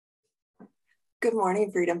Good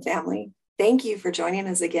morning, Freedom Family. Thank you for joining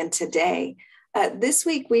us again today. This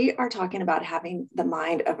week, we are talking about having the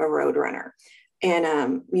mind of a roadrunner.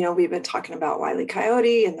 And, we've been talking about Wile E.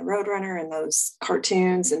 Coyote and the Roadrunner and those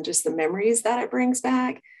cartoons and just the memories that it brings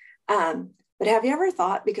back. But have you ever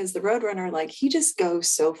thought, because the Roadrunner, like, he just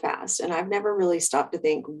goes so fast, and I've never really stopped to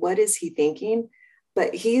think, what is he thinking?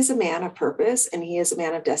 But he is a man of purpose and he is a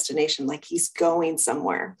man of destination, like he's going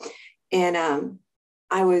somewhere. And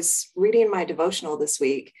I was reading my devotional this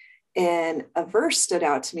week, and a verse stood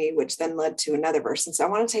out to me, which then led to another verse. And so I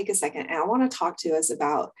want to take a second and I want to talk to us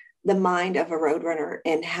about the mind of a roadrunner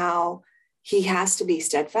and how he has to be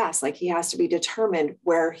steadfast, like he has to be determined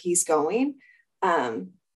where he's going,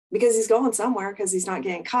 because he's going somewhere, because he's not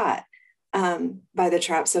getting caught by the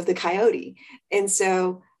traps of the coyote. And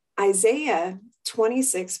so Isaiah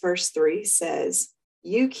 26 verse 3 says,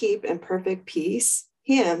 "You keep in perfect peace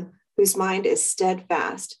him whose mind is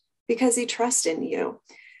steadfast because he trusts in you."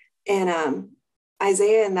 And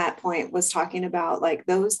Isaiah in that point was talking about like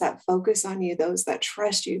those that focus on you, those that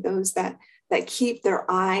trust you, those that keep their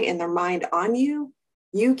eye and their mind on you,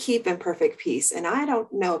 you keep in perfect peace. And I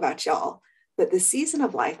don't know about y'all, but the season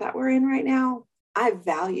of life that we're in right now, I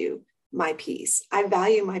value my peace. I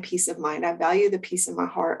value my peace of mind. I value the peace in my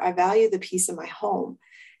heart. I value the peace in my home.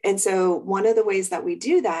 And so one of the ways that we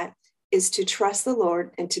do that is to trust the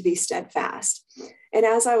Lord and to be steadfast. And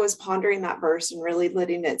as I was pondering that verse and really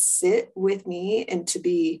letting it sit with me and to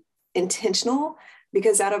be intentional,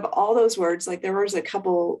 because out of all those words, like there was a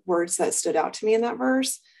couple words that stood out to me in that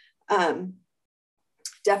verse,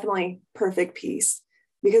 definitely perfect peace.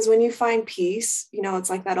 Because when you find peace, it's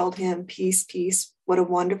like that old hymn, peace, peace, what a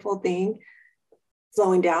wonderful thing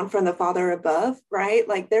flowing down from the Father above, right?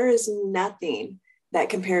 Like there is nothing that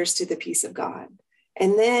compares to the peace of God.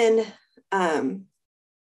 And then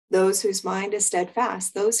those whose mind is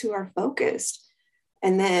steadfast, those who are focused.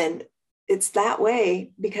 And then it's that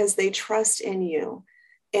way because they trust in you.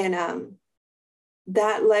 And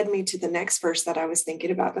that led me to the next verse that I was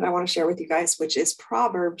thinking about that I want to share with you guys, which is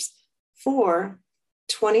Proverbs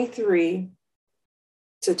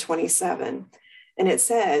 4:23-27. And it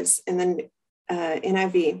says, and then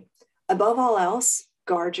NIV, "Above all else,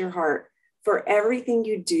 guard your heart, for everything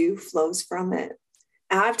you do flows from it."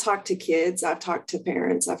 I've talked to kids, I've talked to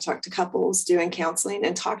parents, I've talked to couples doing counseling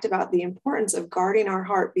and talked about the importance of guarding our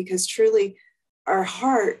heart, because truly our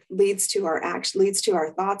heart leads to our action, leads to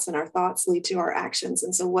our thoughts, and our thoughts lead to our actions.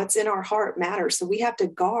 And so what's in our heart matters. So we have to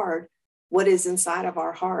guard what is inside of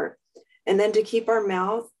our heart. And then to keep our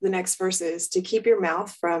mouth, the next verse is to keep your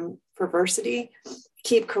mouth from perversity,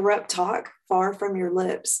 keep corrupt talk far from your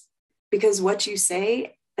lips, because what you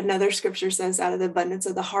say, another scripture says, out of the abundance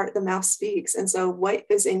of the heart, the mouth speaks. And so what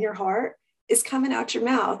is in your heart is coming out your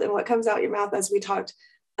mouth. And what comes out your mouth, as we talked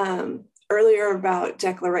earlier about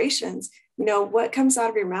declarations, what comes out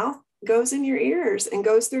of your mouth goes in your ears and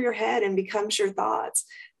goes through your head and becomes your thoughts,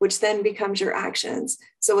 which then becomes your actions.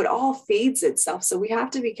 So it all feeds itself. So we have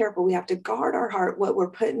to be careful. We have to guard our heart, what we're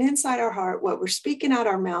putting inside our heart, what we're speaking out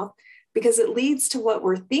our mouth, because it leads to what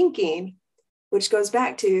we're thinking, which goes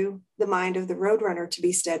back to the mind of the roadrunner to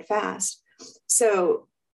be steadfast. So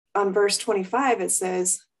on verse 25, it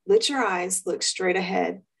says, "Let your eyes look straight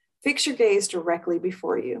ahead. Fix your gaze directly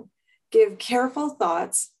before you. Give careful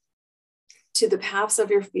thoughts to the paths of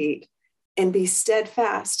your feet, and be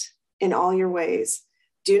steadfast in all your ways.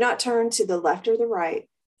 Do not turn to the left or the right.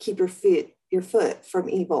 Keep your foot from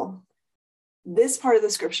evil." This part of the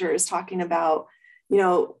scripture is talking about,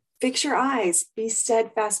 fix your eyes, be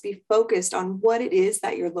steadfast, be focused on what it is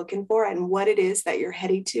that you're looking for and what it is that you're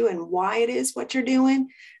heading to and why it is what you're doing.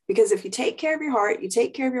 Because if you take care of your heart, you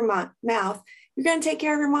take care of your mouth, you're going to take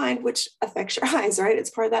care of your mind, which affects your eyes, right?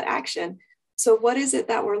 It's part of that action. So what is it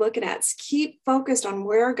that we're looking at? Keep focused on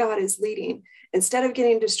where God is leading instead of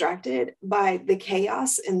getting distracted by the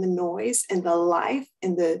chaos and the noise and the life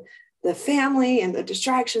and the family and the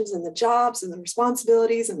distractions and the jobs and the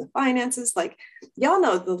responsibilities and the finances. Like, y'all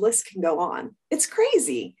know the list can go on. It's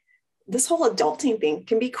crazy. This whole adulting thing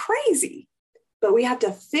can be crazy, but we have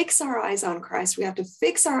to fix our eyes on Christ. We have to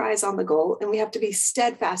fix our eyes on the goal, and we have to be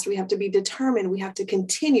steadfast. We have to be determined. We have to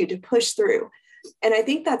continue to push through. And I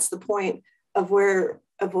think that's the point of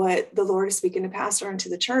what the Lord is speaking to Pastor and to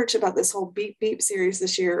the church about this whole beep, beep series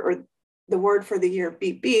this year, or the word for the year,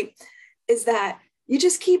 beep, beep, is that you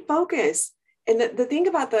just keep focused. And the thing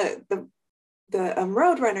about the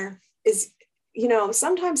roadrunner is,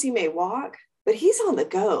 sometimes he may walk, but he's on the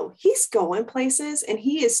go. He's going places, and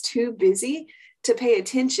he is too busy to pay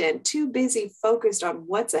attention, too busy focused on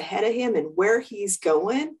what's ahead of him and where he's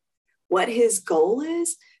going, what his goal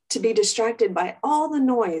is, to be distracted by all the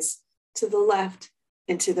noise to the left,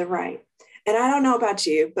 and to the right. And I don't know about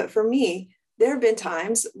you, but for me, there have been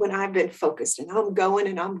times when I've been focused and I'm going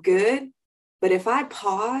and I'm good. But if I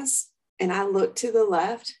pause and I look to the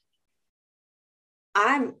left,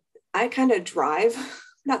 I kind of drive,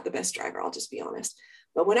 not the best driver, I'll just be honest.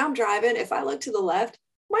 But when I'm driving, if I look to the left,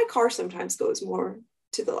 my car sometimes goes more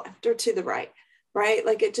to the left or to the right, right?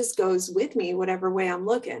 Like it just goes with me, whatever way I'm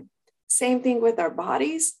looking. Same thing with our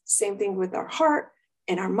bodies, same thing with our heart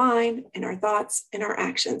and our mind and our thoughts and our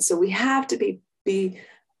actions. So we have to be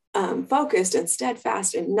focused and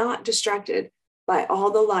steadfast and not distracted by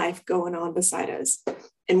all the life going on beside us.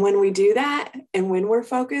 And when we do that, and when we're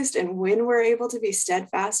focused, and when we're able to be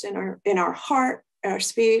steadfast in our heart, our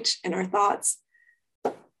speech, and our thoughts,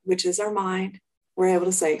 which is our mind, we're able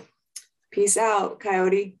to say, peace out,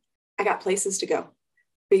 coyote. I got places to go.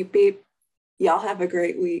 Beep, beep. Y'all have a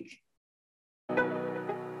great week.